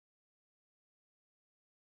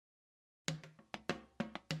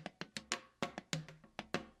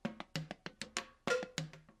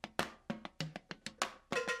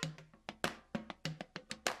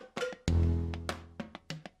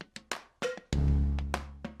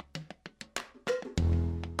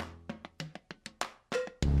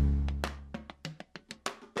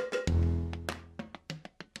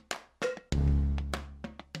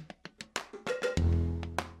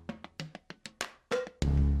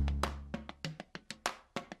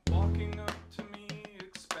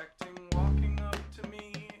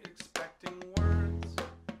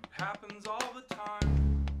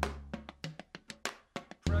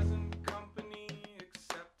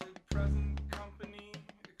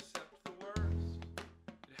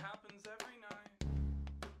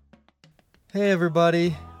Hey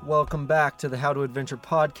everybody, welcome back to the How to Adventure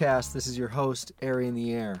podcast. This is your host, Ari in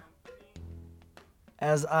the Air.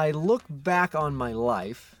 As I look back on my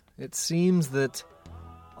life, it seems that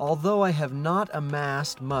although I have not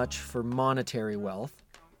amassed much for monetary wealth,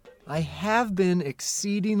 I have been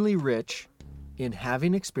exceedingly rich in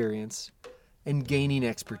having experience and gaining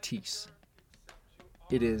expertise.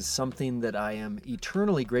 It is something that I am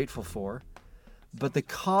eternally grateful for, but the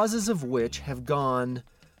causes of which have gone,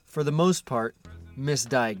 for the most part,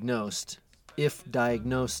 misdiagnosed, if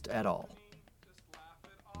diagnosed at all.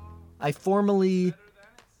 I formerly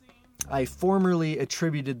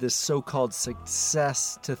attributed this so-called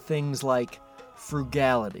success to things like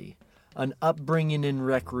frugality, an upbringing in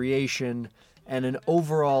recreation, and an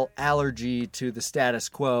overall allergy to the status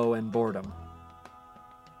quo and boredom.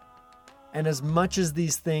 And as much as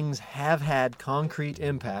these things have had concrete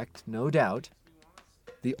impact, no doubt,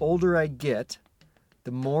 the older I get, the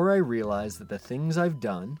more I realize that the things I've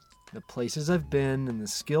done, the places I've been, and the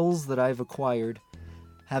skills that I've acquired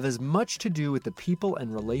have as much to do with the people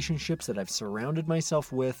and relationships that I've surrounded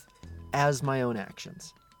myself with as my own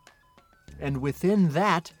actions. And within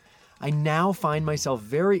that, I now find myself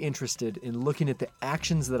very interested in looking at the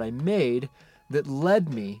actions that I made that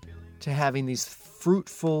led me to having these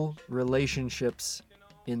fruitful relationships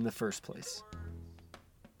in the first place.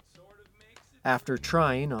 After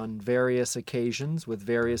trying on various occasions with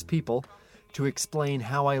various people to explain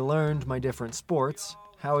how I learned my different sports,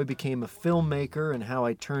 how I became a filmmaker, and how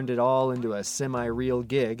I turned it all into a semi-real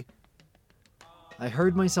gig, I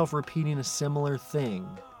heard myself repeating a similar thing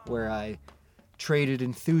where I traded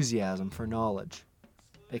enthusiasm for knowledge,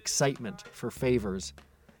 excitement for favors,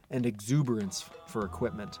 and exuberance for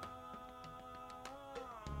equipment.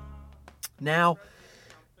 Now,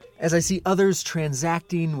 as I see others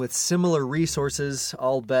transacting with similar resources,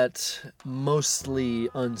 albeit mostly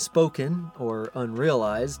unspoken or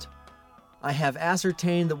unrealized, I have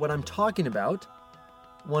ascertained that what I'm talking about,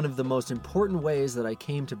 one of the most important ways that I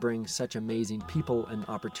came to bring such amazing people and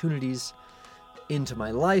opportunities into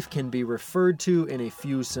my life, can be referred to in a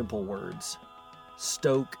few simple words: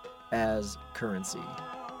 stoke as currency.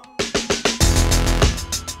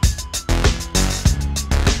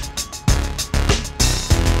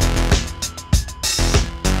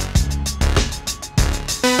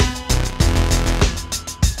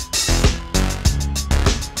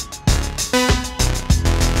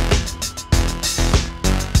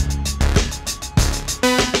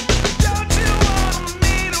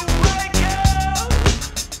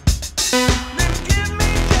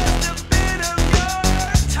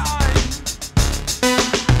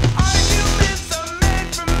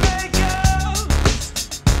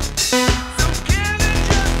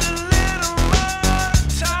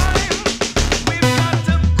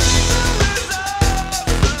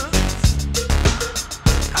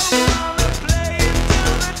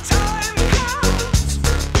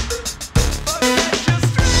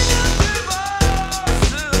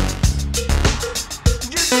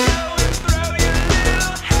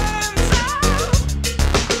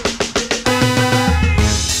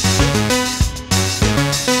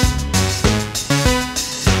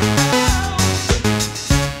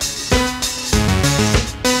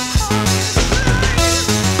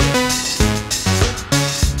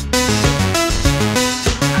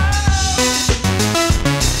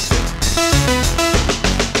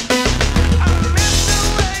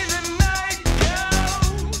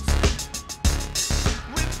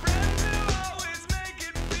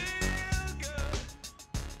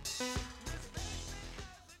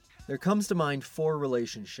 There comes to mind 4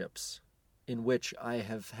 relationships in which I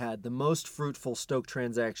have had the most fruitful stoke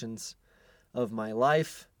transactions of my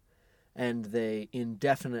life, and they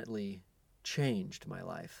indefinitely changed my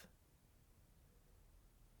life.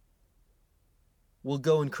 We'll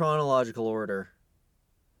go in chronological order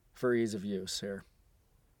for ease of use here.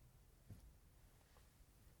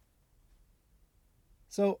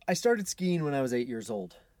 So I started skiing when I was 8 years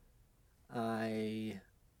old. I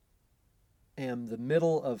am the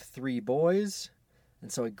middle of 3 boys,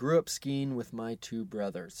 and so I grew up skiing with my 2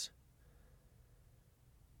 brothers.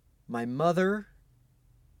 My mother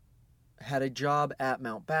had a job at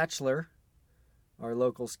Mount Bachelor, our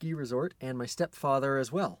local ski resort, and my stepfather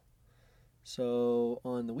as well. So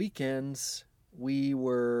on the weekends, we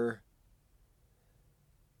were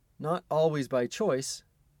not always by choice,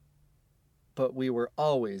 but we were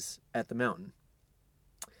always at the mountain.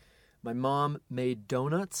 My mom made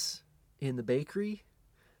donuts in the bakery,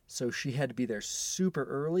 so she had to be there super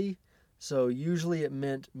early. So usually it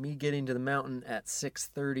meant me getting to the mountain at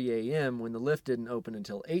 6:30 a.m. when the lift didn't open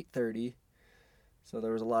until 8:30. So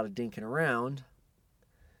there was a lot of dinking around.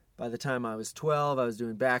 By the time I was 12, I was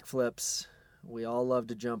doing backflips. We all loved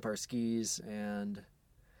to jump our skis, and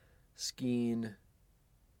skiing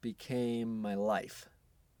became my life.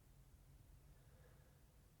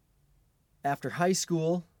 After high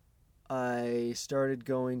school, I started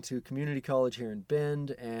going to community college here in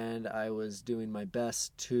Bend, and I was doing my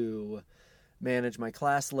best to manage my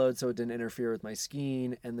class load so it didn't interfere with my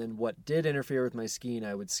skiing, and then what did interfere with my skiing,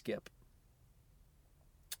 I would skip.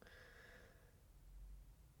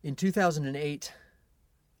 In 2008,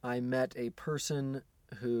 I met a person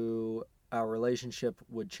who our relationship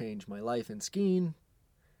would change my life in skiing.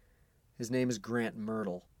 His name is Grant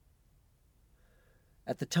Myrtle.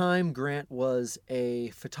 At the time, Grant was a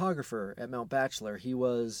photographer at Mount Bachelor. He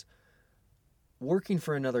was working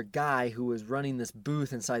for another guy who was running this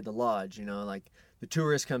booth inside the lodge. You know, like the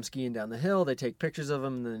tourists come skiing down the hill, they take pictures of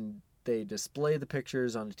them, and then they display the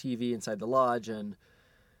pictures on a TV inside the lodge, and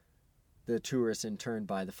the tourists in turn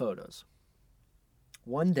buy the photos.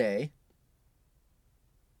 One day,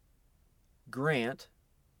 Grant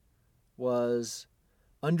was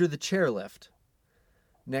under the chairlift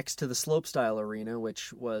next to the slopestyle arena,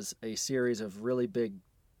 which was a series of really big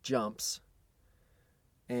jumps,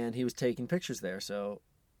 and he was taking pictures there. So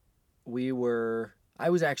I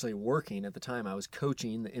was actually working at the time. I was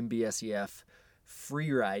coaching the MBSEF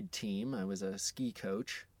freeride team. I was a ski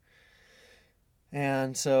coach.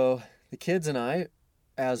 And so the kids and I,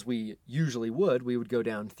 as we usually would, we would go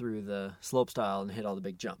down through the slopestyle and hit all the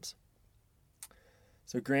big jumps.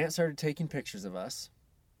 So Grant started taking pictures of us.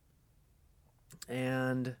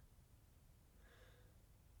 And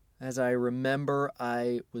as I remember,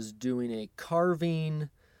 I was doing a carving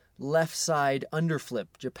left side underflip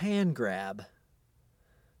Japan grab.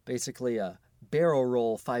 Basically a barrel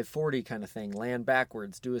roll 540 kind of thing. Land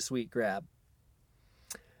backwards, do a sweet grab.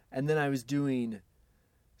 And then I was doing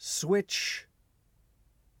switch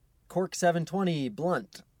cork 720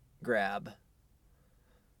 blunt grab.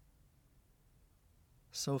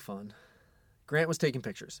 So fun. Grant was taking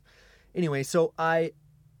pictures. Anyway, so I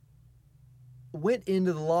went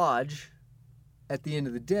into the lodge at the end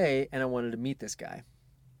of the day, and I wanted to meet this guy.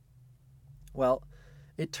 Well,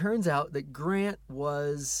 it turns out that Grant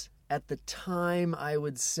was, at the time, I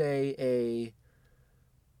would say a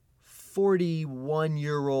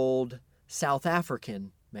 41-year-old South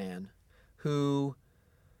African man who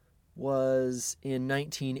was, in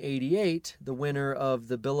 1988, the winner of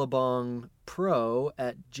the Billabong Pro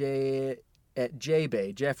at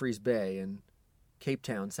J-Bay, Jeffreys Bay in Cape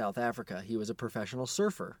Town, South Africa. He was a professional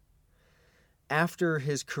surfer. After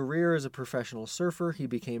his career as a professional surfer, he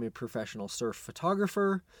became a professional surf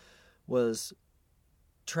photographer, was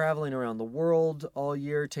traveling around the world all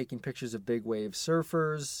year, taking pictures of big wave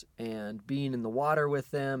surfers and being in the water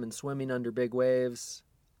with them and swimming under big waves,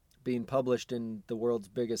 being published in the world's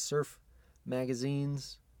biggest surf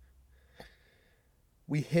magazines.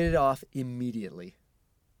 We hit it off immediately.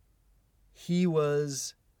 He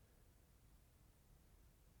was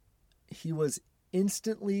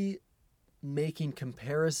instantly making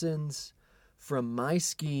comparisons from my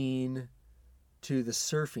skiing to the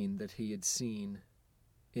surfing that he had seen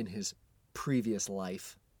in his previous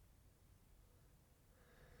life.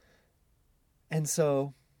 And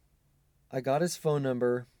so I got his phone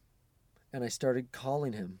number and I started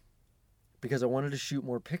calling him because I wanted to shoot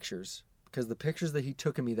more pictures. Because the pictures that he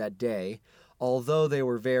took of me that day, although they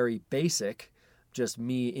were very basic, just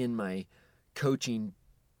me in my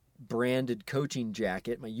branded coaching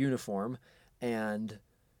jacket, my uniform, and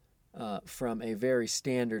from a very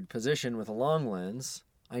standard position with a long lens,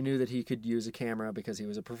 I knew that he could use a camera because he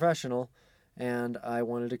was a professional, and I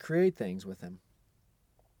wanted to create things with him.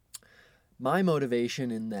 My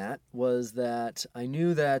motivation in that was that I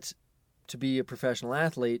knew that to be a professional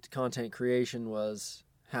athlete, content creation was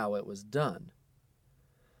how it was done.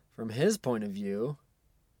 From his point of view,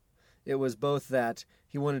 it was both that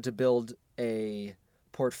he wanted to build a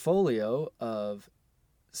portfolio of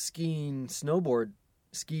ski and snowboard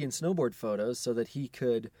photos so that he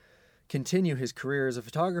could continue his career as a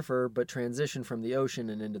photographer but transition from the ocean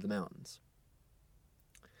and into the mountains.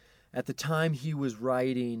 At the time, he was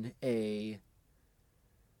riding a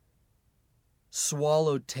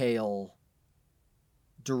swallowtail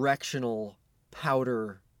directional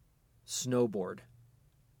powder snowboard.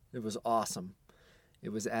 It was awesome. It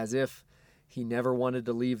was as if he never wanted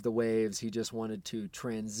to leave the waves. He just wanted to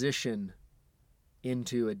transition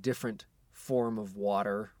into a different form of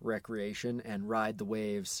water recreation and ride the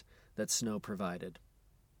waves that snow provided.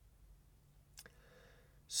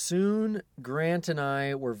 Soon, Grant and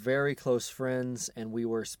I were very close friends, and we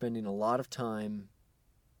were spending a lot of time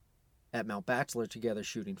at Mount Bachelor together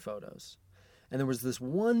shooting photos. And there was this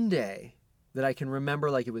one day that I can remember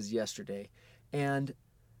like it was yesterday. And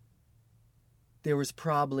there was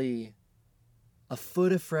probably a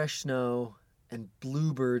foot of fresh snow and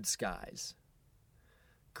bluebird skies.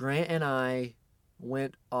 Grant and I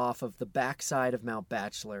went off of the backside of Mount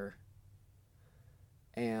Bachelor,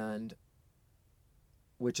 and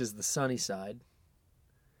which is the sunny side,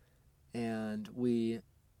 and we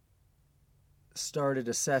started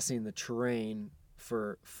assessing the terrain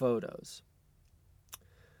for photos.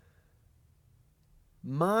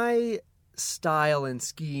 My style in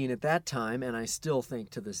skiing at that time, and I still think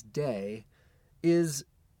to this day, is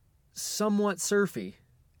somewhat surfy.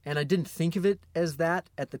 And I didn't think of it as that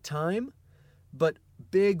at the time, but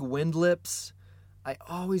big wind lips, I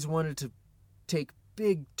always wanted to take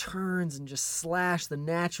big turns and just slash the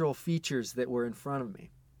natural features that were in front of me.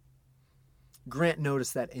 Grant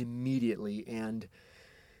noticed that immediately, and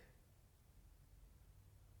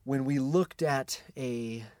when we looked at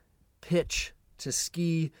a pitch to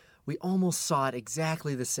ski, we almost saw it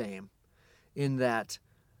exactly the same, in that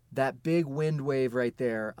big wind wave right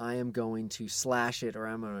there, I am going to slash it or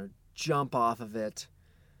I'm going to jump off of it.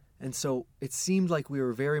 And so it seemed like we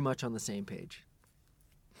were very much on the same page.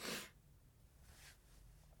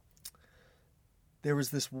 There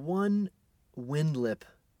was this one wind lip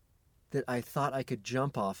that I thought I could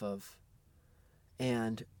jump off of,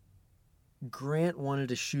 and Grant wanted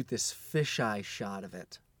to shoot this fisheye shot of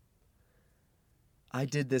it. I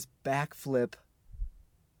did this backflip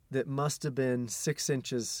that must have been 6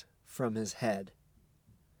 inches from his head.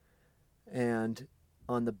 And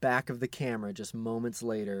on the back of the camera, just moments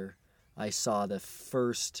later, I saw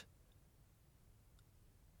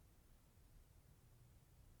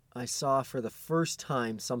for the first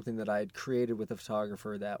time something that I had created with a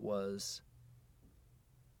photographer that was,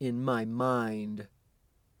 in my mind,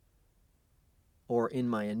 or in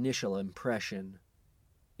my initial impression,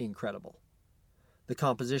 incredible. The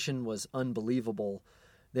composition was unbelievable.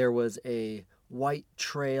 There was a white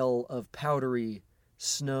trail of powdery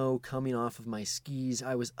snow coming off of my skis.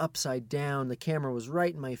 I was upside down. The camera was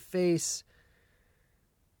right in my face.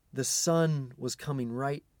 The sun was coming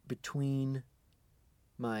right between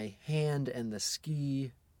my hand and the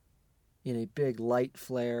ski in a big light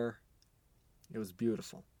flare. It was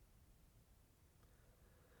beautiful.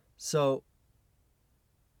 So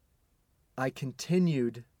I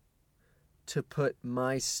continued to put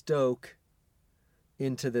my stoke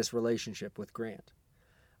into this relationship with Grant.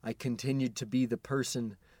 I continued to be the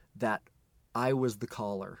person that I was the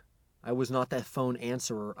caller. I was not that phone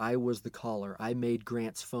answerer. I was the caller. I made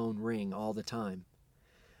Grant's phone ring all the time.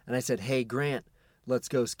 And I said, "Hey, Grant, let's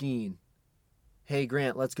go skiing. Hey,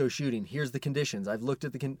 Grant, let's go shooting. Here's the conditions. I've looked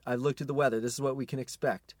at the weather. This is what we can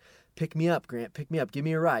expect. Pick me up, Grant. Pick me up. Give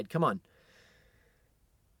me a ride. Come on."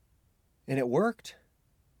 And it worked.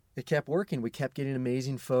 It kept working. We kept getting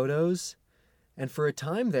amazing photos. And for a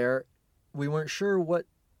time there, we weren't sure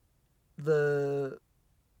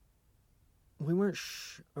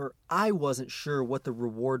I wasn't sure what the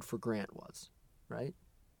reward for Grant was, right?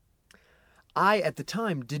 I, at the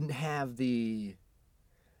time, didn't have the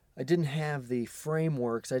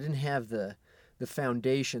frameworks. I didn't have the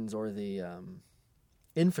foundations or the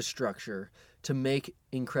infrastructure to make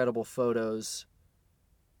incredible photos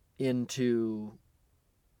into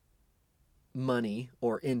money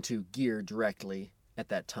or into gear directly at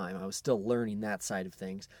that time. I was still learning that side of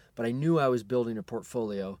things, but I knew I was building a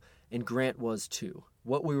portfolio, and Grant was too.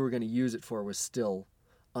 What we were going to use it for was still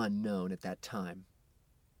unknown at that time.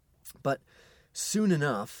 But soon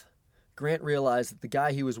enough, Grant realized that the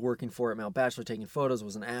guy he was working for at Mount Bachelor taking photos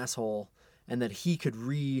was an asshole, and that he could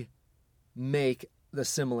remake the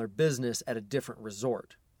similar business at a different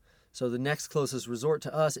resort. So the next closest resort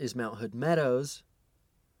to us is Mount Hood Meadows,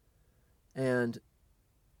 and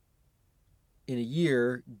in a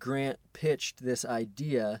year, Grant pitched this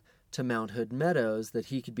idea to Mount Hood Meadows that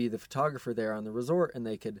he could be the photographer there on the resort and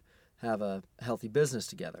they could have a healthy business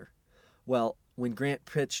together. Well, when Grant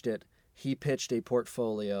pitched it, he pitched a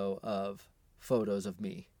portfolio of photos of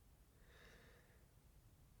me.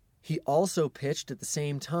 He also pitched at the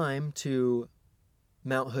same time to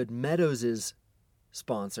Mount Hood Meadows'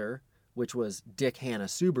 sponsor, which was Dick Hanna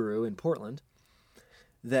Subaru in Portland,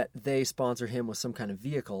 that they sponsor him with some kind of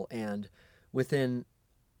vehicle. And within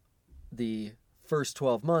the first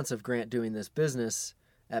 12 months of Grant doing this business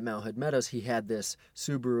at Mount Hood Meadows, he had this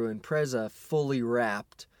Subaru Impreza fully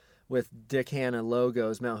wrapped with Dick Hanna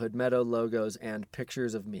logos, Mount Hood Meadow logos, and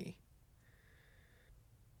pictures of me.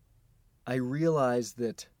 I realized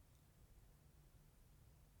that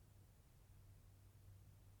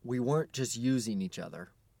we weren't just using each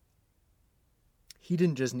other. He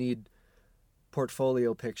didn't just need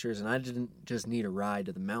portfolio pictures, and I didn't just need a ride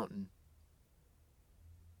to the mountain.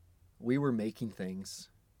 We were making things,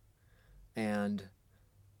 and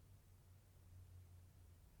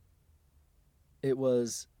it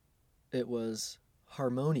was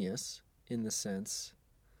harmonious in the sense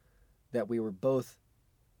that we were both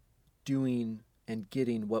doing and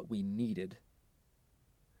getting what we needed.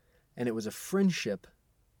 And it was a friendship,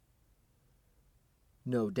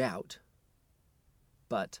 no doubt,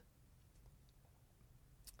 but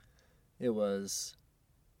it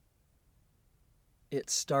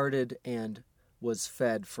started and was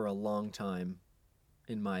fed for a long time,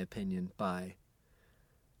 in my opinion, by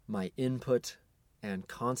my input and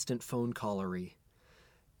constant phone callery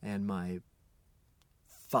and my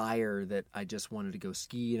fire that I just wanted to go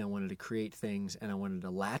ski and I wanted to create things and I wanted to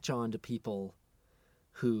latch on to people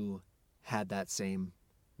who had that same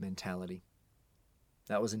mentality.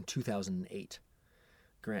 That was in 2008.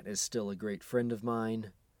 Grant is still a great friend of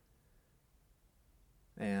mine,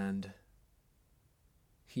 and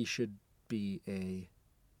he should be a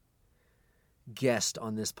guest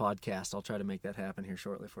on this podcast. I'll try to make that happen here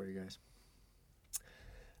shortly for you guys.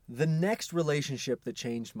 The next relationship that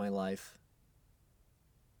changed my life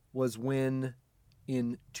was when,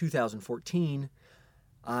 in 2014,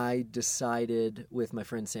 I decided with my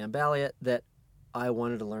friend Sam Balliet that I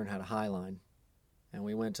wanted to learn how to highline. And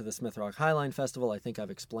we went to the Smith Rock Highline Festival. I think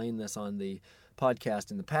I've explained this on the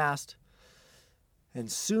podcast in the past. And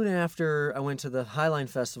soon after I went to the Highline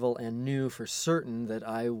Festival and knew for certain that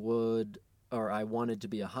I wanted to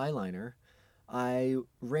be a highliner, I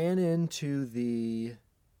ran into the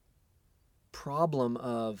problem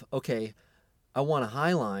of, okay, I want a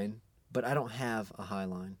highline, but I don't have a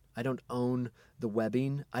highline. I don't own the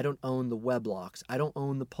webbing. I don't own the web locks. I don't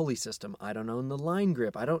own the pulley system. I don't own the line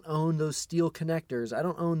grip. I don't own those steel connectors. I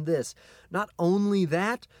don't own this. Not only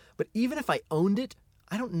that, but even if I owned it,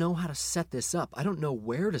 I don't know how to set this up. I don't know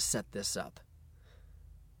where to set this up.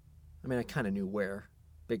 I mean, I kind of knew where,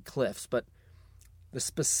 Big Cliffs, but the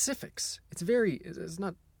specifics, it's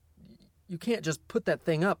not, you can't just put that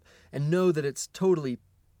thing up and know that it's totally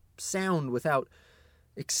sound without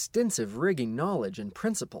extensive rigging knowledge and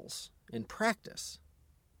principles and practice.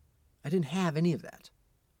 I didn't have any of that.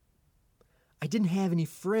 I didn't have any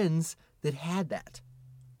friends that had that.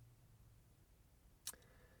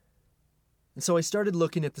 And so I started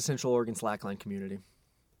looking at the Central Oregon slackline community,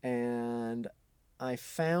 and I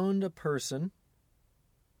found a person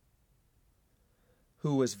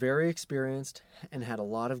who was very experienced and had a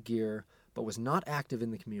lot of gear, but was not active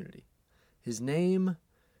in the community. His name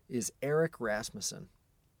is Eric Rasmussen.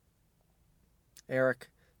 Eric,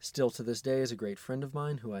 still to this day, is a great friend of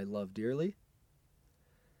mine who I love dearly.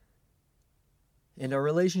 And our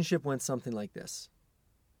relationship went something like this.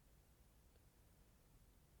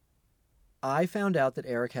 I found out that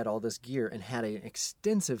Eric had all this gear and had an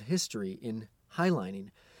extensive history in highlining.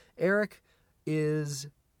 Eric is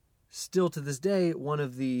still to this day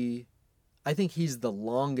I think he's the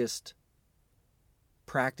longest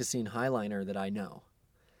practicing highliner that I know.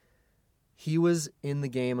 He was in the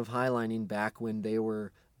game of highlining back when they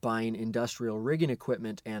were buying industrial rigging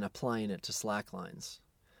equipment and applying it to slacklines,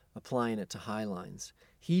 applying it to highlines.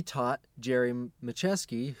 He taught Jerry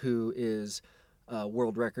Macheski, who is a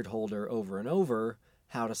world record holder over and over,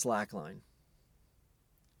 how to slackline.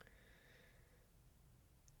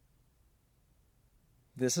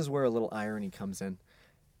 This is where a little irony comes in.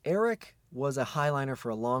 Eric was a highliner for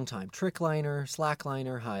a long time, trickliner,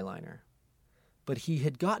 slackliner, highliner. But he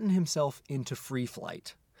had gotten himself into free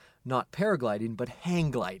flight. Not paragliding, but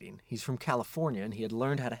hang gliding. He's from California, and he had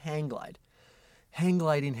learned how to hang glide. Hang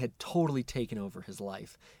gliding had totally taken over his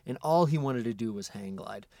life, and all he wanted to do was hang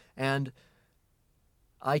glide. And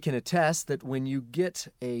I can attest that when you get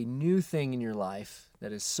a new thing in your life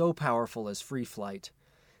that is so powerful as free flight,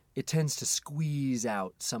 it tends to squeeze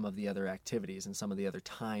out some of the other activities and some of the other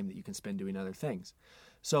time that you can spend doing other things.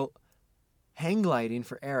 So hang gliding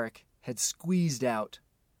for Eric had squeezed out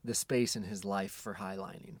the space in his life for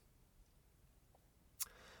highlining.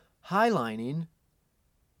 Highlining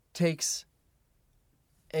takes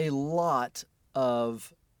a lot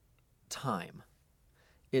of time.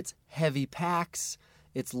 It's heavy packs,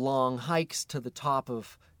 it's long hikes to the top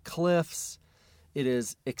of cliffs, it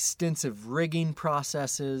is extensive rigging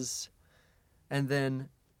processes, and then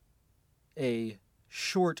a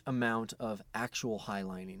short amount of actual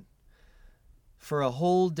highlining. For a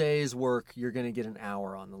whole day's work, you're going to get an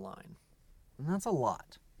hour on the line. And that's a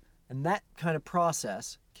lot. And that kind of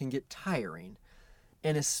process can get tiring.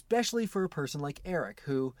 And especially for a person like Eric,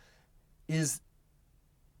 who is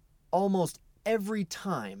almost every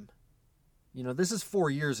time, this is 4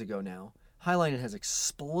 years ago now, highlining has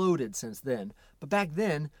exploded since then. But back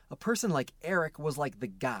then, a person like Eric was like the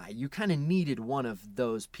guy. You kind of needed one of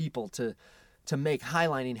those people to make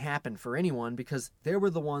highlining happen for anyone, because they were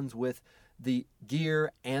the ones with the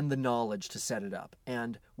gear and the knowledge to set it up.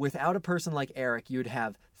 And without a person like Eric, you'd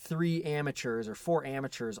have 3 amateurs or 4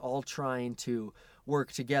 amateurs all trying to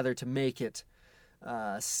work together to make it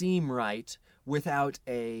seem right, without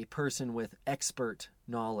a person with expert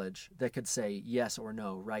knowledge that could say yes or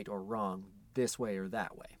no, right or wrong, this way or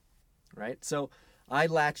that way, right? So I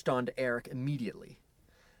latched on to Eric immediately,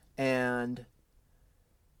 and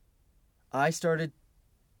I started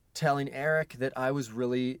telling Eric that I was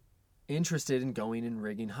really interested in going and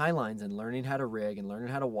rigging highlines and learning how to rig and learning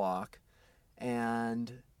how to walk.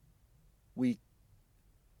 And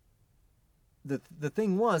the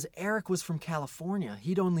thing was, Eric was from California.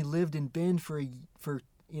 He'd only lived in Bend for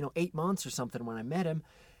 8 months or something when I met him.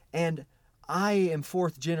 And I am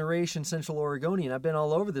 4th generation Central Oregonian. I've been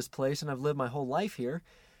all over this place and I've lived my whole life here.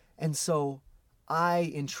 And so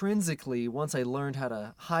I intrinsically, once I learned how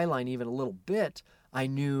to highline even a little bit, I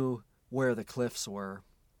knew where the cliffs were.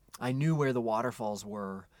 I knew where the waterfalls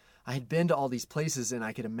were. I had been to all these places and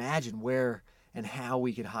I could imagine where and how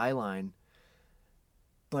we could highline.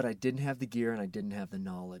 But I didn't have the gear and I didn't have the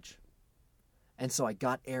knowledge. And so I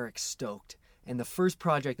got Eric stoked. And the first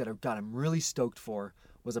project that I got him really stoked for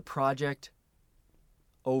was a project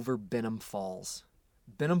over Benham Falls.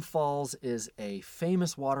 Benham Falls is a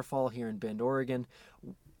famous waterfall here in Bend, Oregon.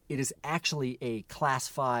 It is actually a Class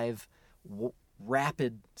 5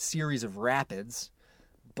 rapid series of rapids,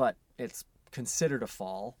 but it's considered a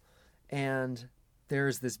fall. And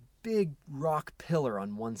there's this big rock pillar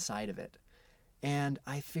on one side of it. And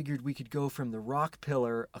I figured we could go from the rock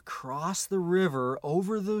pillar across the river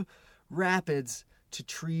over the rapids to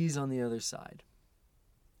trees on the other side.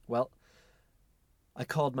 Well, I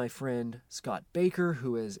called my friend Scott Baker,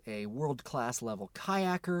 who is a world-class level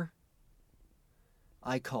kayaker.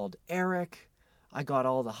 I called Eric. I got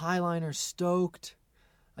all the highliners stoked.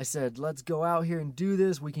 I said, let's go out here and do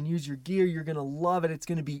this. We can use your gear. You're going to love it. It's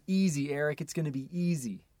going to be easy, Eric. It's going to be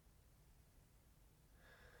easy.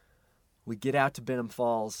 We get out to Benham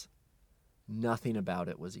Falls. Nothing about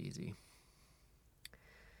it was easy.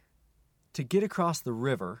 To get across the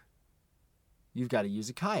river, you've got to use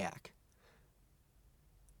a kayak.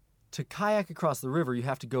 To kayak across the river, you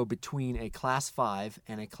have to go between a Class 5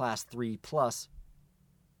 and a Class 3 plus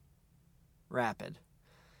rapid.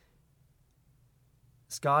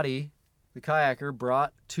 Scotty, the kayaker,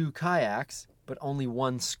 brought 2 kayaks, but only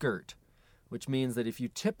 1 skirt, which means that if you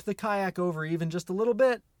tip the kayak over even just a little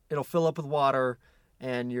bit, it'll fill up with water,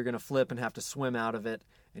 and you're going to flip and have to swim out of it,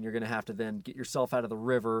 and you're going to have to then get yourself out of the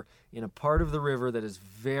river in a part of the river that is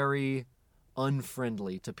very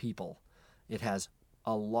unfriendly to people. It has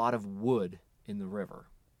a lot of wood in the river.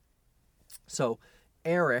 So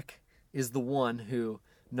Eric is the one who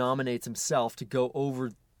nominates himself to go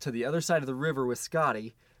over to the other side of the river with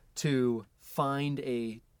Scotty to find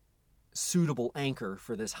a suitable anchor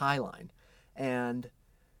for this highline. And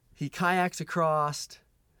he kayaks across,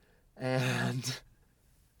 and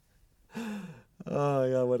oh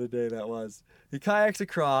yeah, what a day that was. He kayaks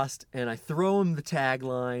across, and I throw him the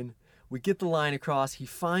tagline. We get the line across. He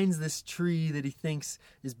finds this tree that he thinks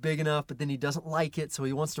is big enough, but then he doesn't like it, so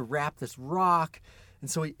he wants to wrap this rock. And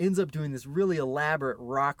so he ends up doing this really elaborate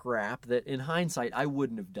rock wrap that, in hindsight, I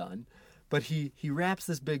wouldn't have done. But he wraps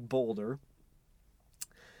this big boulder,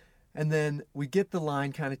 and then we get the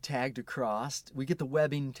line kind of tagged across. We get the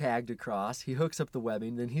webbing tagged across. He hooks up the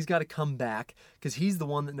webbing. Then he's got to come back because he's the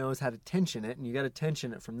one that knows how to tension it, and you got to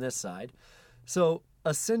tension it from this side. So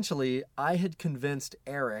essentially, I had convinced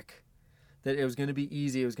Eric that it was going to be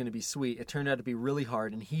easy, it was going to be sweet. It turned out to be really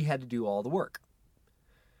hard, and he had to do all the work.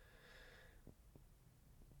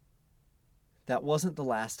 That wasn't the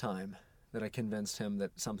last time that I convinced him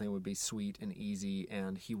that something would be sweet and easy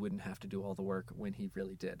and he wouldn't have to do all the work when he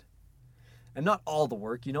really did. And not all the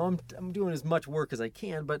work, I'm doing as much work as I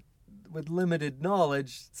can, but with limited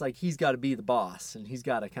knowledge, it's like he's got to be the boss and he's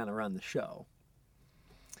got to kind of run the show.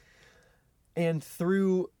 And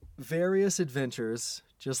through various adventures,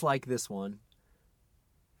 just like this one,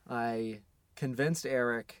 I convinced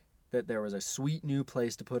Eric that there was a sweet new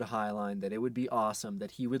place to put a highline, that it would be awesome,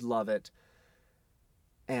 that he would love it.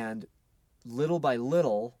 And little by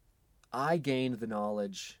little, I gained the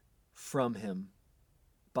knowledge from him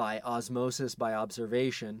by osmosis, by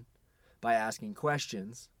observation, by asking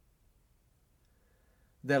questions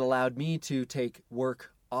that allowed me to take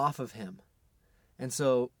work off of him. And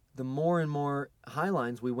so the more and more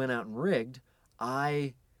highlines we went out and rigged,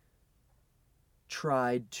 I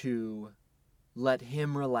tried to let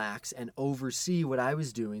him relax and oversee what I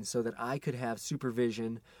was doing so that I could have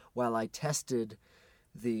supervision while I tested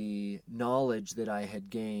the knowledge that I had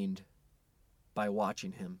gained by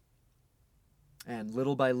watching him. And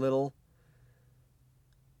little by little,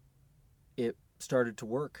 it started to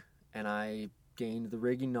work, and I gained the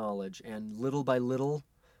rigging knowledge, and little by little,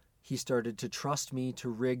 he started to trust me to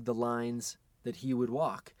rig the lines that he would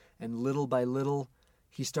walk, and little by little,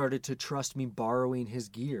 he started to trust me borrowing his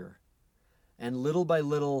gear, and little by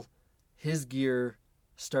little, his gear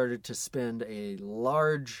started to spend a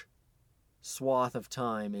large swath of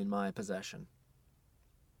time in my possession.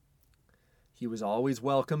 He was always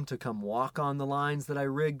welcome to come walk on the lines that I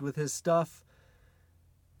rigged with his stuff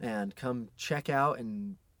and come check out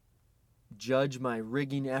and judge my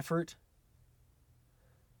rigging effort.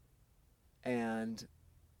 And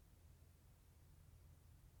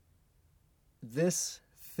this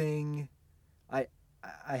thing,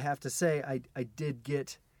 I have to say, I did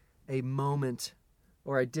get a moment,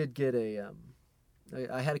 or I did get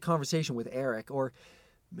I had a conversation with Eric, or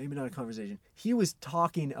maybe not a conversation. He was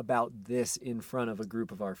talking about this in front of a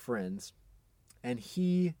group of our friends, and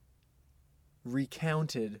he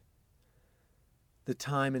recounted the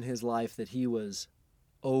time in his life that he was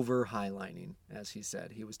over highlining, as he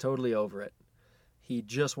said. He was totally over it. He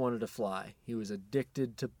just wanted to fly. He was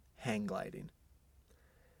addicted to hang gliding.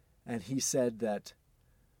 And he said that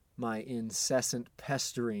my incessant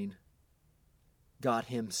pestering got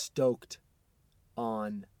him stoked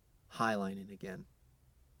on highlining again.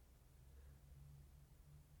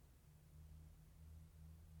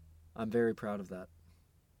 I'm very proud of that.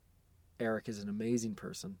 Eric is an amazing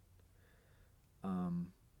person.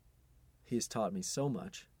 He has taught me so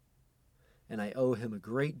much, and I owe him a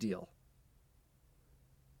great deal.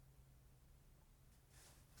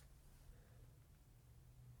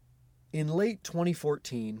 In late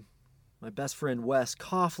 2014, my best friend Wes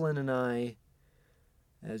Coughlin and I,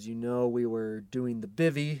 as you know, we were doing the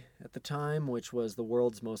Bivvy at the time, which was the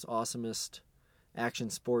world's most awesomest action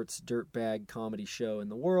sports dirtbag comedy show in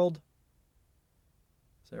the world.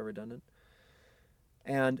 Is that redundant?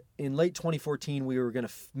 And in late 2014, we were going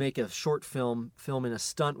to make a short film, filming a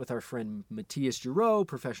stunt with our friend Matthias Giroux,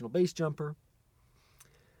 professional base jumper.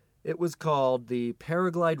 It was called the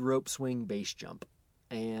Paraglide Rope Swing Base Jump.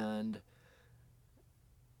 And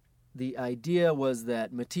the idea was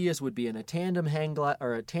that Matthias would be in a tandem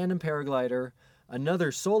paraglider.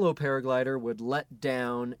 Another solo paraglider would let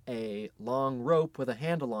down a long rope with a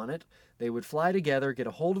handle on it. They would fly together, get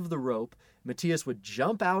a hold of the rope. Matthias would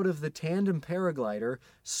jump out of the tandem paraglider,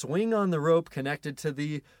 swing on the rope connected to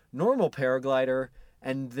the normal paraglider,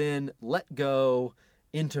 and then let go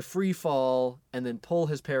into free fall, and then pull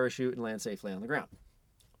his parachute and land safely on the ground.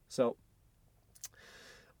 So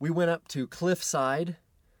we went up to Cliffside,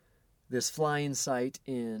 this flying site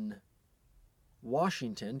in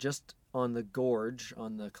Washington, just on the gorge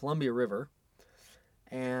on the Columbia River.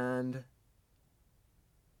 And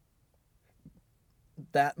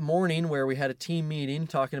that morning, where we had a team meeting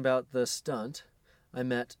talking about the stunt, I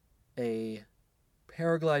met a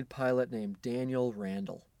paraglide pilot named Daniel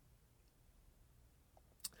Randall.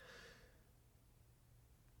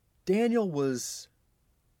 Daniel was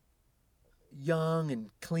young and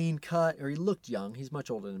clean cut, or he looked young. He's much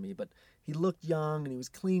older than me, but he looked young and he was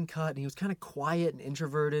clean cut and he was kind of quiet and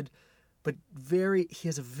introverted, but he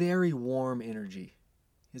has a very warm energy.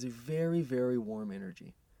 He has a very, very warm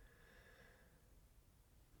energy.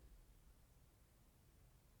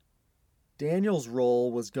 Daniel's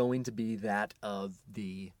role was going to be that of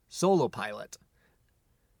the solo pilot,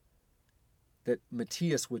 that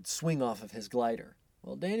Matthias would swing off of his glider.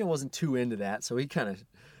 Well, Daniel wasn't too into that, so he kind of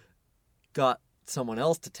got someone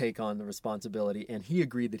else to take on the responsibility, and he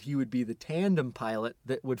agreed that he would be the tandem pilot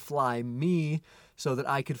that would fly me so that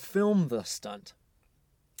I could film the stunt.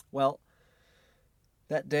 Well,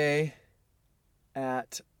 that day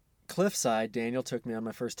at Cliffside, Daniel took me on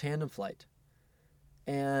my first tandem flight.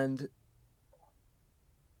 And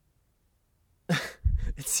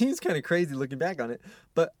it seems kind of crazy looking back on it,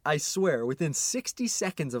 but I swear, within 60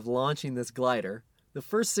 seconds of launching this glider, the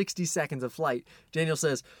first 60 seconds of flight, Daniel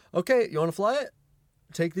says, "Okay, you want to fly it?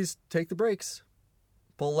 Take the brakes.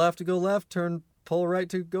 Pull left to go left, pull right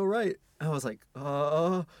to go right." I was like,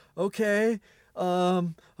 okay,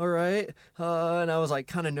 all right. And I was like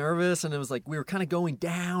kind of nervous, and it was like we were kind of going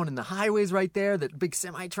down, and the highway's right there. The big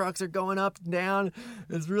semi trucks are going up and down.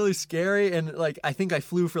 It's really scary, and like I think I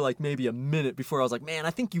flew for like maybe a minute before I was like, man,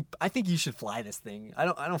 I think you should fly this thing. I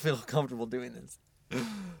don't feel comfortable doing this.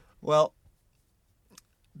 Well,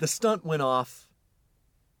 the stunt went off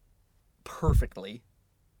perfectly.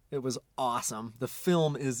 It was awesome. The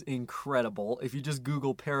film is incredible. If you just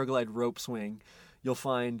Google paraglide rope swing, you'll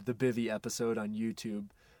find the Bivy episode on YouTube.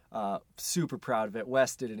 Super proud of it.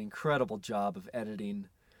 Wes did an incredible job of editing.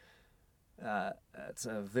 It's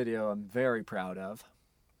a video I'm very proud of.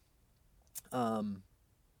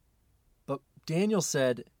 But Daniel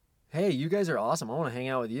said, "Hey, you guys are awesome. I want to hang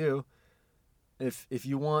out with you. If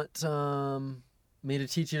you want me to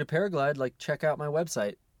teach you to paraglide, like check out my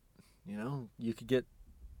website. You know, you could get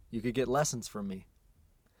lessons from me.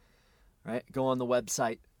 Right? Go on the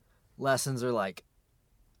website. Lessons are like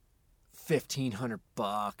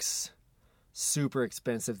 $1,500. Super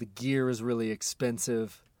expensive. The gear is really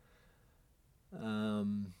expensive.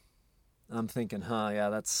 I'm thinking, yeah,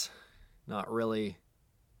 that's not really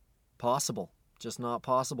possible. Just not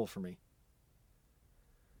possible for me.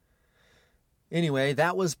 Anyway,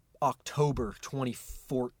 that was October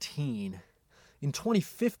 2014. In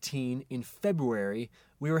 2015, in February,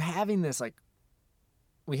 we were having this,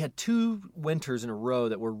 we had 2 winters in a row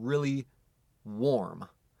that were really warm.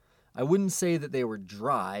 I wouldn't say that they were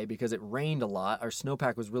dry because it rained a lot. Our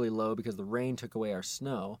snowpack was really low because the rain took away our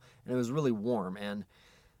snow, and it was really warm, and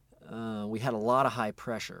we had a lot of high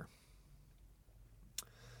pressure.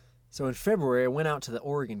 So in February, I went out to the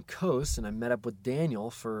Oregon coast, and I met up with Daniel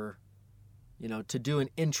for, to do an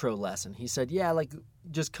intro lesson. He said, yeah,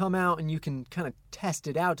 just come out and you can kind of test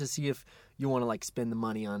it out to see if you want to spend the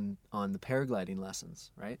money on the paragliding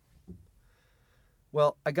lessons, right?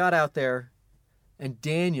 Well, I got out there, and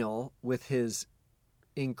Daniel, with his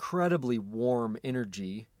incredibly warm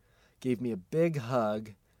energy, gave me a big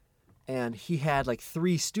hug, and he had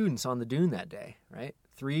 3 students on the dune that day, right?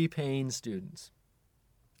 3 paying students.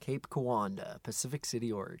 Cape Kiwanda, Pacific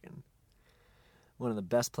City, Oregon. One of the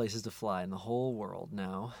best places to fly in the whole world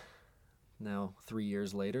now. Now, 3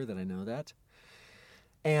 years later that I know that.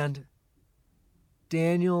 And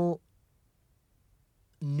Daniel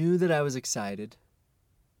knew that I was excited.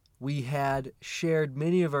 We had shared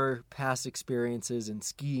many of our past experiences in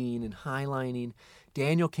skiing and highlining.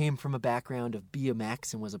 Daniel came from a background of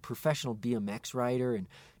BMX and was a professional BMX rider and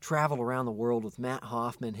traveled around the world with Matt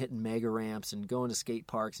Hoffman, hitting mega ramps and going to skate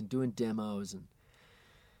parks and doing demos.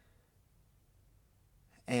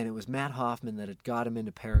 And it was Matt Hoffman that had got him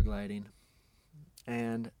into paragliding.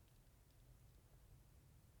 And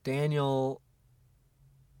Daniel,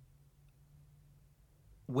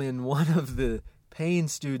 when one of the paying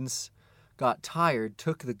students got tired,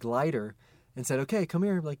 took the glider and said, okay, come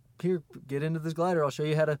here, here, get into this glider. I'll show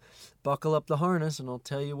you how to buckle up the harness, and I'll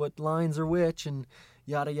tell you what lines are which, and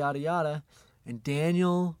yada, yada, yada. And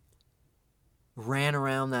Daniel ran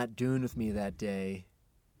around that dune with me that day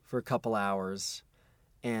for a couple hours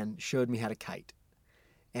and showed me how to kite.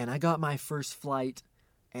 And I got my first flight,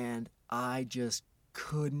 and I just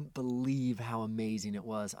couldn't believe how amazing it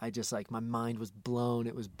was. I just, my mind was blown.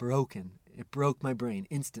 It was broken. It broke my brain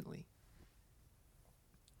instantly.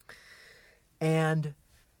 And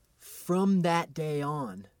from that day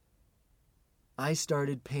on, I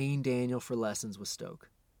started paying Daniel for lessons with Stoke.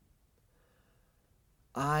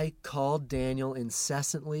 I called Daniel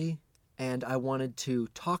incessantly, and I wanted to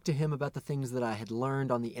talk to him about the things that I had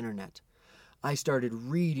learned on the internet. I started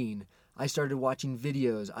reading. I started watching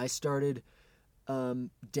videos. I started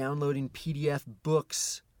downloading PDF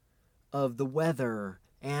books of the weather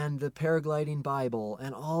and the paragliding Bible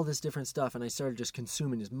and all this different stuff, and I started just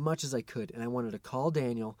consuming as much as I could, and I wanted to call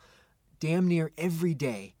Daniel damn near every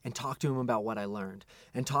day and talk to him about what I learned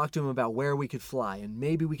and talk to him about where we could fly, and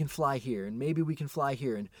maybe we can fly here, and maybe we can fly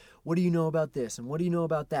here, and what do you know about this, and what do you know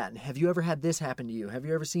about that, and have you ever had this happen to you? Have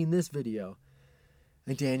you ever seen this video?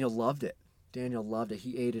 And Daniel loved it. Daniel loved it.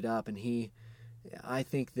 He ate it up, and I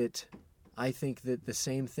think that the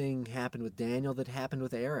same thing happened with Daniel that happened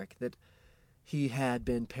with Eric, that he had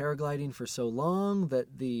been paragliding for so long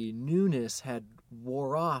that the newness had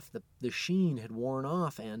wore off, the sheen had worn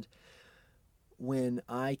off, and when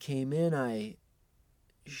I came in, I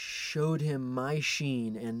showed him my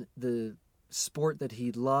sheen, and the sport that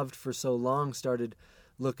he loved for so long started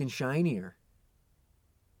looking shinier.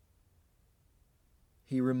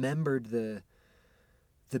 He remembered the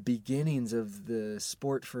beginnings of the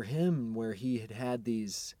sport for him, where he had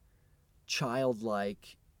these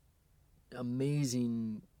childlike,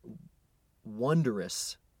 amazing,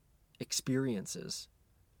 wondrous experiences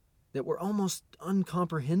that were almost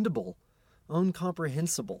incomprehensible,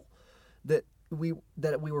 that we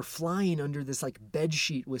were flying under this bed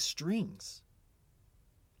sheet with strings,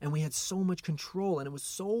 and we had so much control, and it was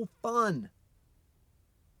so fun.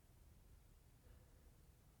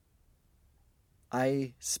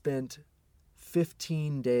 I spent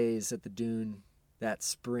 15 days at the dune that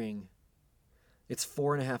spring. It's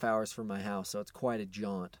 4.5 hours from my house, so it's quite a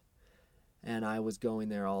jaunt. And I was going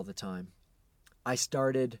there all the time. I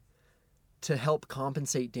started to help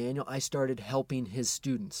compensate Daniel. I started helping his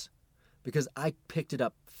students because I picked it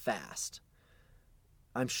up fast.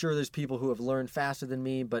 I'm sure there's people who have learned faster than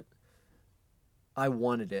me, but I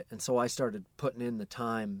wanted it. And so I started putting in the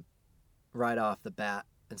time right off the bat.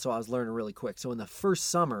 And so I was learning really quick. So in the first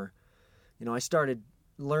summer, I started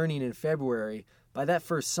learning in February. By that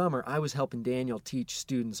first summer, I was helping Daniel teach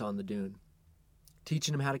students on the dune,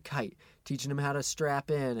 teaching them how to kite, teaching them how to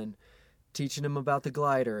strap in, and teaching them about the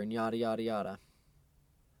glider and yada, yada, yada.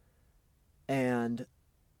 And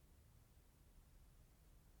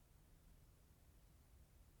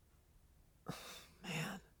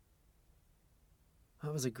man,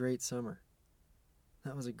 that was a great summer.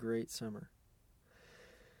 That was a great summer.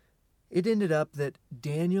 It ended up that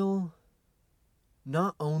Daniel,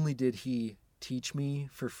 not only did he teach me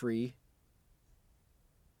for free,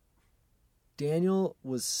 Daniel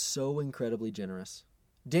was so incredibly generous.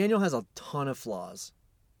 Daniel has a ton of flaws,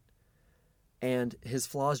 and his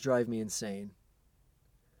flaws drive me insane.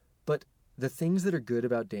 But the things that are good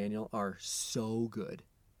about Daniel are so good.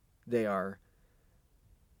 They are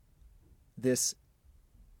this,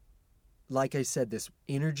 like I said, this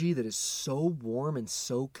energy that is so warm and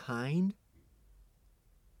so kind,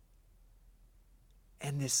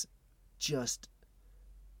 and this just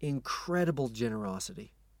incredible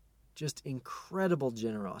generosity. Just incredible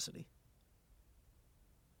generosity.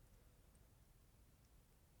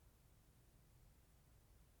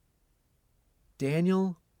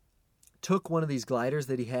 Daniel took one of these gliders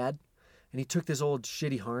that he had, and he took this old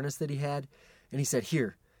shitty harness that he had, and he said,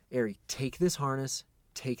 "Here, Ari, take this harness,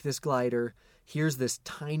 take this glider. Here's this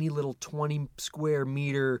tiny little 20 square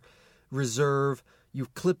meter reserve. You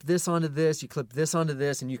clip this onto this, you clip this onto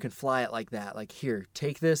this, and you can fly it like that. Like, here,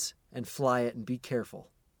 take this and fly it and be careful."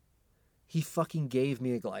 He fucking gave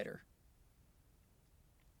me a glider.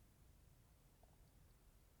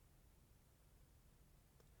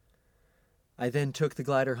 I then took the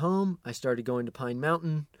glider home. I started going to Pine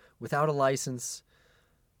Mountain without a license,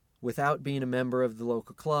 without being a member of the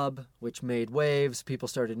local club, which made waves. People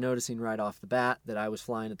started noticing right off the bat that I was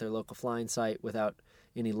flying at their local flying site without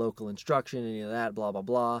any local instruction, any of that, blah, blah,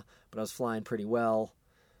 blah. But I was flying pretty well,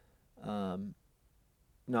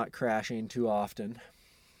 not crashing too often.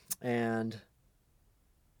 And,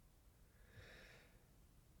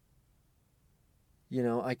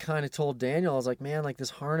 I kind of told Daniel, I was like, man, like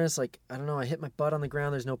this harness, like, I don't know, I hit my butt on the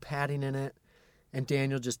ground. There's no padding in it. And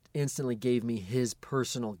Daniel just instantly gave me his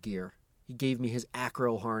personal gear. He gave me his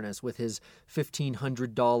acro harness with his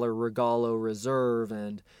 $1,500 Regalo Reserve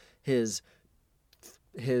and his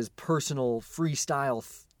personal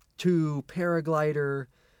freestyle 2 paraglider,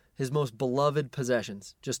 his most beloved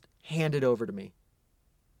possessions, just handed over to me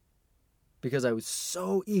because I was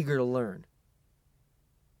so eager to learn.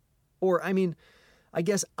 Or, I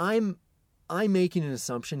guess I'm making an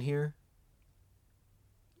assumption here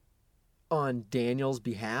on Daniel's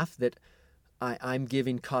behalf that I'm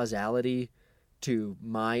giving causality to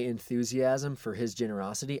my enthusiasm for his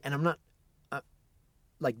generosity, and I'm not.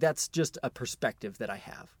 Like, that's just a perspective that I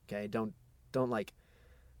have. Okay, don't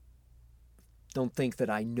think that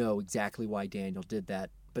I know exactly why Daniel did that.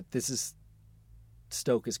 But this is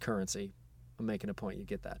stoke his currency. I'm making a point. You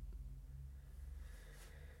get that.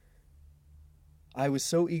 I was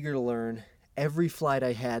so eager to learn. Every flight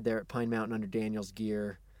I had there at Pine Mountain under Daniel's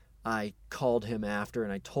gear, I called him after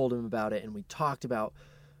and I told him about it, and we talked about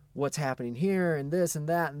what's happening here and this and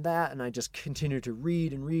that and that, and I just continued to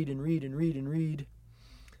read and read and read and read and read.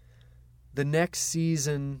 The next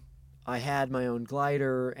season, I had my own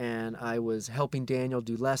glider, and I was helping Daniel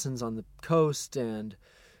do lessons on the coast and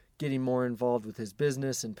getting more involved with his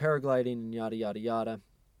business and paragliding and yada, yada, yada.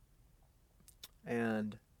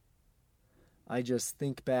 And I just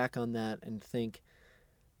think back on that and think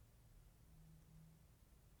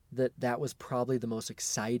that was probably the most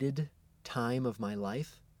excited time of my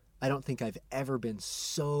life. I don't think I've ever been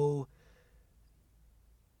so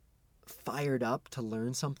fired up to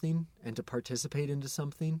learn something and to participate into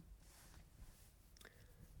something.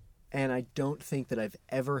 And I don't think that I've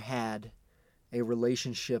ever had a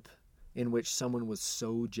relationship in which someone was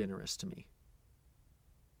so generous to me.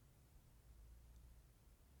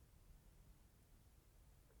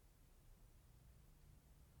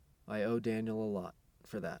 I owe Daniel a lot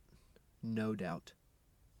for that, no doubt.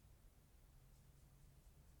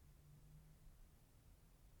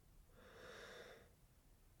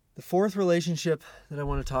 The fourth relationship that I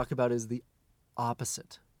want to talk about is the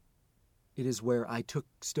opposite. It is where I took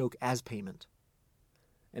Stoke as payment.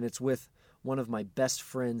 And it's with one of my best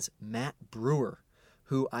friends, Matt Brewer,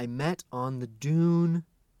 who I met on the dune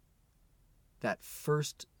that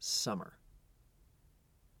first summer.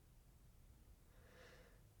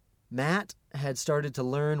 Matt had started to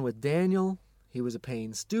learn with Daniel. He was a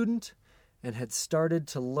paying student and had started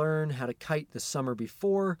to learn how to kite the summer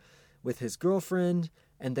before with his girlfriend,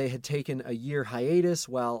 and they had taken a year hiatus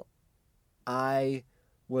while I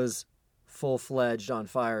was full-fledged on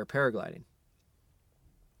fire paragliding.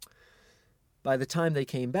 By the time they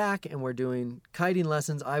came back and were doing kiting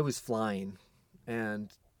lessons, I was flying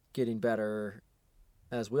and getting better,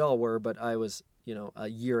 as we all were, but I was, a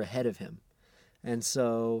year ahead of him. And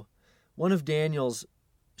so one of Daniel's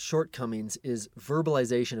shortcomings is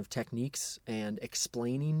verbalization of techniques and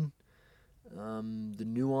explaining the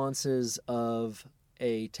nuances of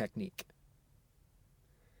a technique.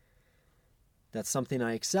 That's something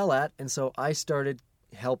I excel at, and so I started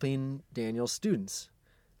helping Daniel's students.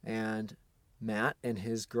 And Matt and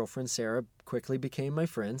his girlfriend Sarah quickly became my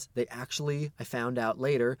friends. I found out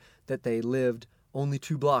later that they lived only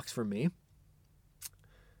 2 blocks from me,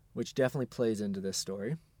 which definitely plays into this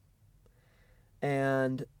story.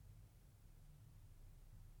 And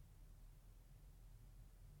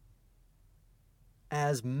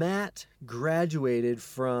as Matt graduated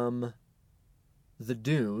from the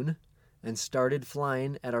dune and started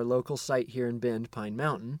flying at our local site here in Bend, Pine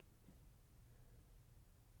Mountain,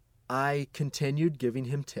 I continued giving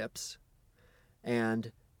him tips,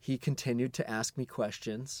 and he continued to ask me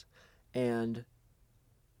questions, and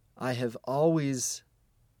I have always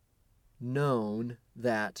known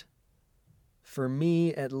that, for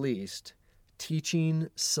me at least, teaching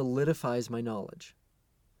solidifies my knowledge.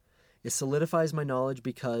 It solidifies my knowledge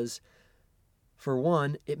because, for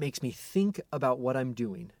one, it makes me think about what I'm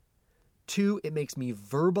doing. 2, it makes me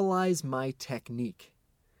verbalize my technique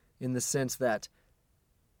in the sense that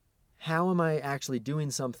how am I actually doing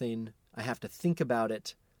something? I have to think about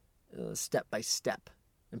it step by step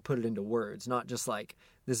and put it into words, not just like,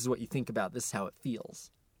 this is what you think about, this is how it feels.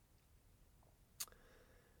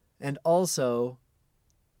 And also,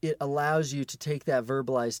 it allows you to take that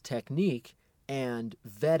verbalized technique and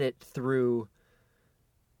vet it through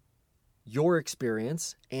your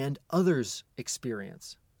experience and others'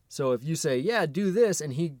 experience. So if you say, yeah, do this,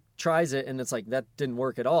 and he tries it, and it's like, that didn't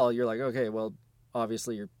work at all, you're like, okay, well,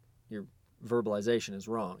 obviously your verbalization is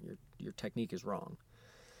wrong. Your technique is wrong.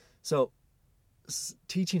 So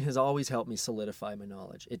teaching has always helped me solidify my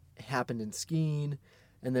knowledge. It happened in skiing,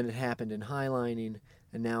 and then it happened in highlining,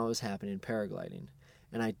 and now it's happening in paragliding.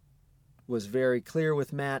 And I was very clear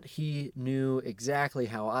with Matt. He knew exactly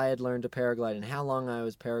how I had learned to paraglide and how long I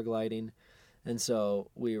was paragliding. And so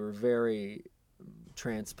we were very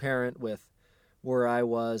transparent with where I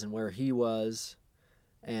was and where he was.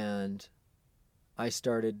 And I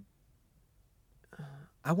started,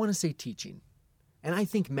 I want to say teaching. And I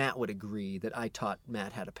think Matt would agree that I taught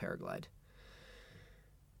Matt how to paraglide.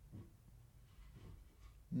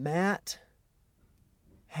 Matt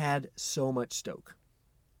had so much stoke.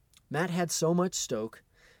 Matt had so much stoke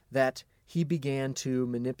that he began to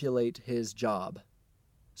manipulate his job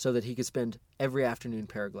so that he could spend every afternoon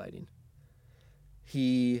paragliding.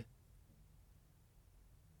 He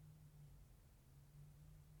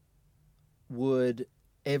would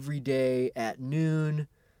every day at noon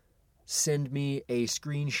send me a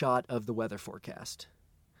screenshot of the weather forecast,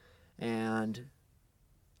 and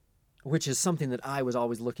which is something that I was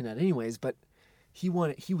always looking at anyways, but he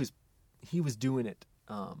was doing it,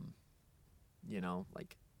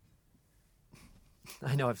 like,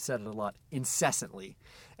 I know I've said it a lot, incessantly,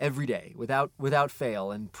 every day, without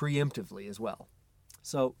fail, and preemptively as well.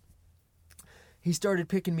 So he started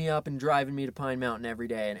picking me up and driving me to Pine Mountain every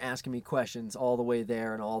day and asking me questions all the way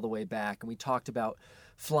there and all the way back. And we talked about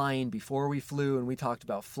flying before we flew, and we talked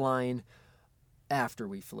about flying after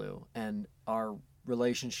we flew. And our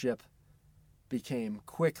relationship became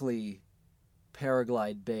quickly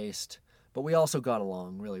paraglide based, but we also got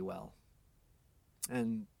along really well.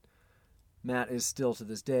 And Matt is still to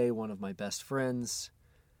this day one of my best friends,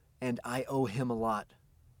 and I owe him a lot,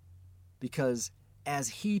 because as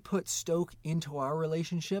he put stoke into our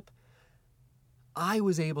relationship, I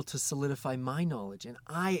was able to solidify my knowledge, and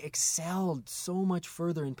I excelled so much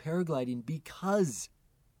further in paragliding because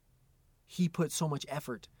he put so much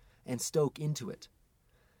effort and stoke into it.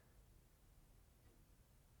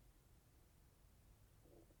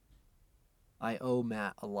 I owe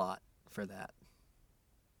Matt a lot for that.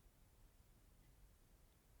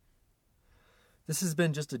 This has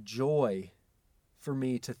been just a joy for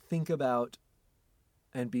me to think about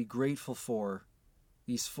and be grateful for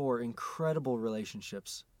these 4 incredible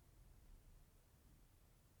relationships.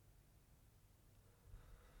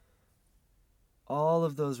 All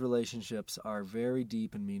of those relationships are very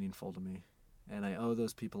deep and meaningful to me, and I owe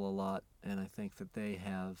those people a lot, and I think that they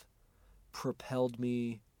have propelled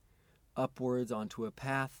me upwards onto a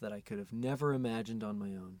path that I could have never imagined on my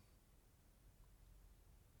own.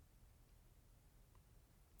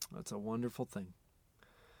 That's a wonderful thing.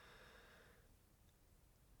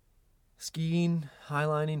 Skiing,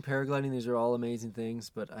 highlining, paragliding, these are all amazing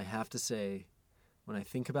things, but I have to say, when I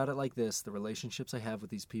think about it like this, the relationships I have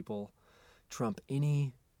with these people trump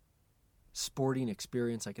any sporting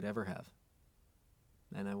experience I could ever have.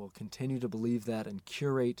 And I will continue to believe that and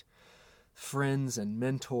curate friends and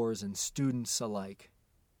mentors and students alike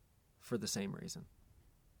for the same reason.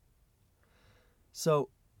 So,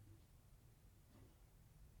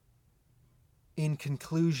 in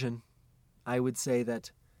conclusion, I would say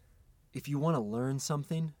that if you want to learn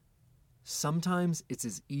something, sometimes it's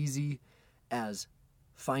as easy as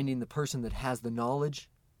finding the person that has the knowledge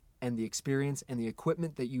and the experience and the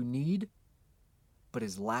equipment that you need, but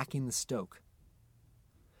is lacking the stoke.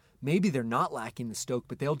 Maybe they're not lacking the stoke,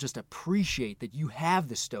 but they'll just appreciate that you have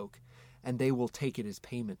the stoke, and they will take it as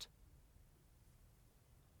payment.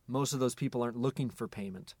 Most of those people aren't looking for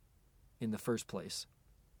payment in the first place.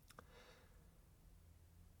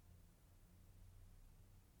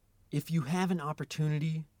 If you have an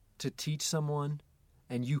opportunity to teach someone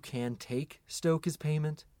and you can take stoke as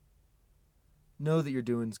payment, know that you're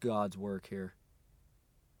doing God's work here.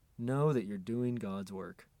 Know that you're doing God's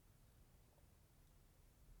work.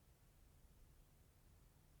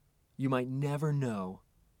 You might never know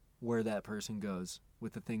where that person goes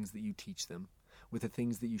with the things that you teach them, with the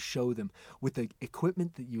things that you show them, with the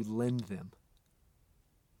equipment that you lend them.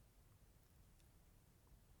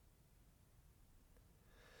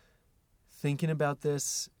 Thinking about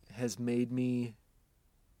this has made me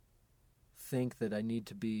think that I need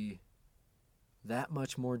to be that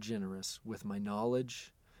much more generous with my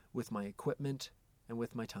knowledge, with my equipment, and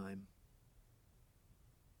with my time.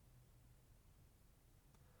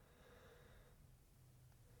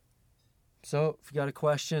 So, if you got a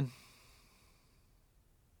question,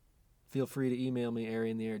 feel free to email me,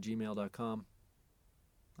 aireintheair@gmail.com.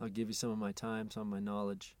 I'll give you some of my time, some of my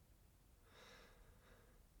knowledge.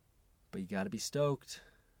 But you got to be stoked.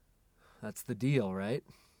 That's the deal, right?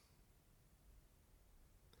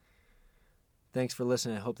 Thanks for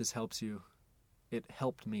listening. I hope this helps you. It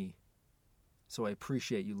helped me. So I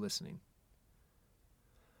appreciate you listening.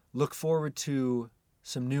 Look forward to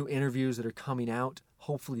some new interviews that are coming out,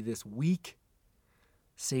 hopefully this week.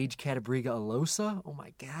 Sage Catabriga Alosa. Oh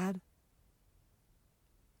my God.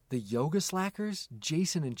 The Yoga Slackers.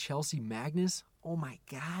 Jason and Chelsea Magnus. Oh my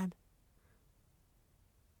God.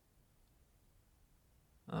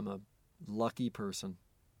 I'm a lucky person.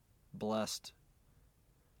 Blessed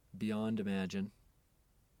beyond imagine.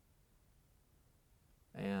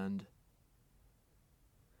 And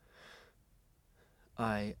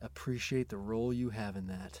I appreciate the role you have in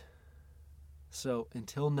that. So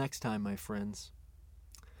until next time, my friends,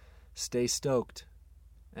 stay stoked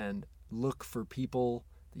and look for people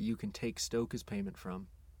that you can take stoke as payment from.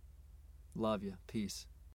 Love you. Peace.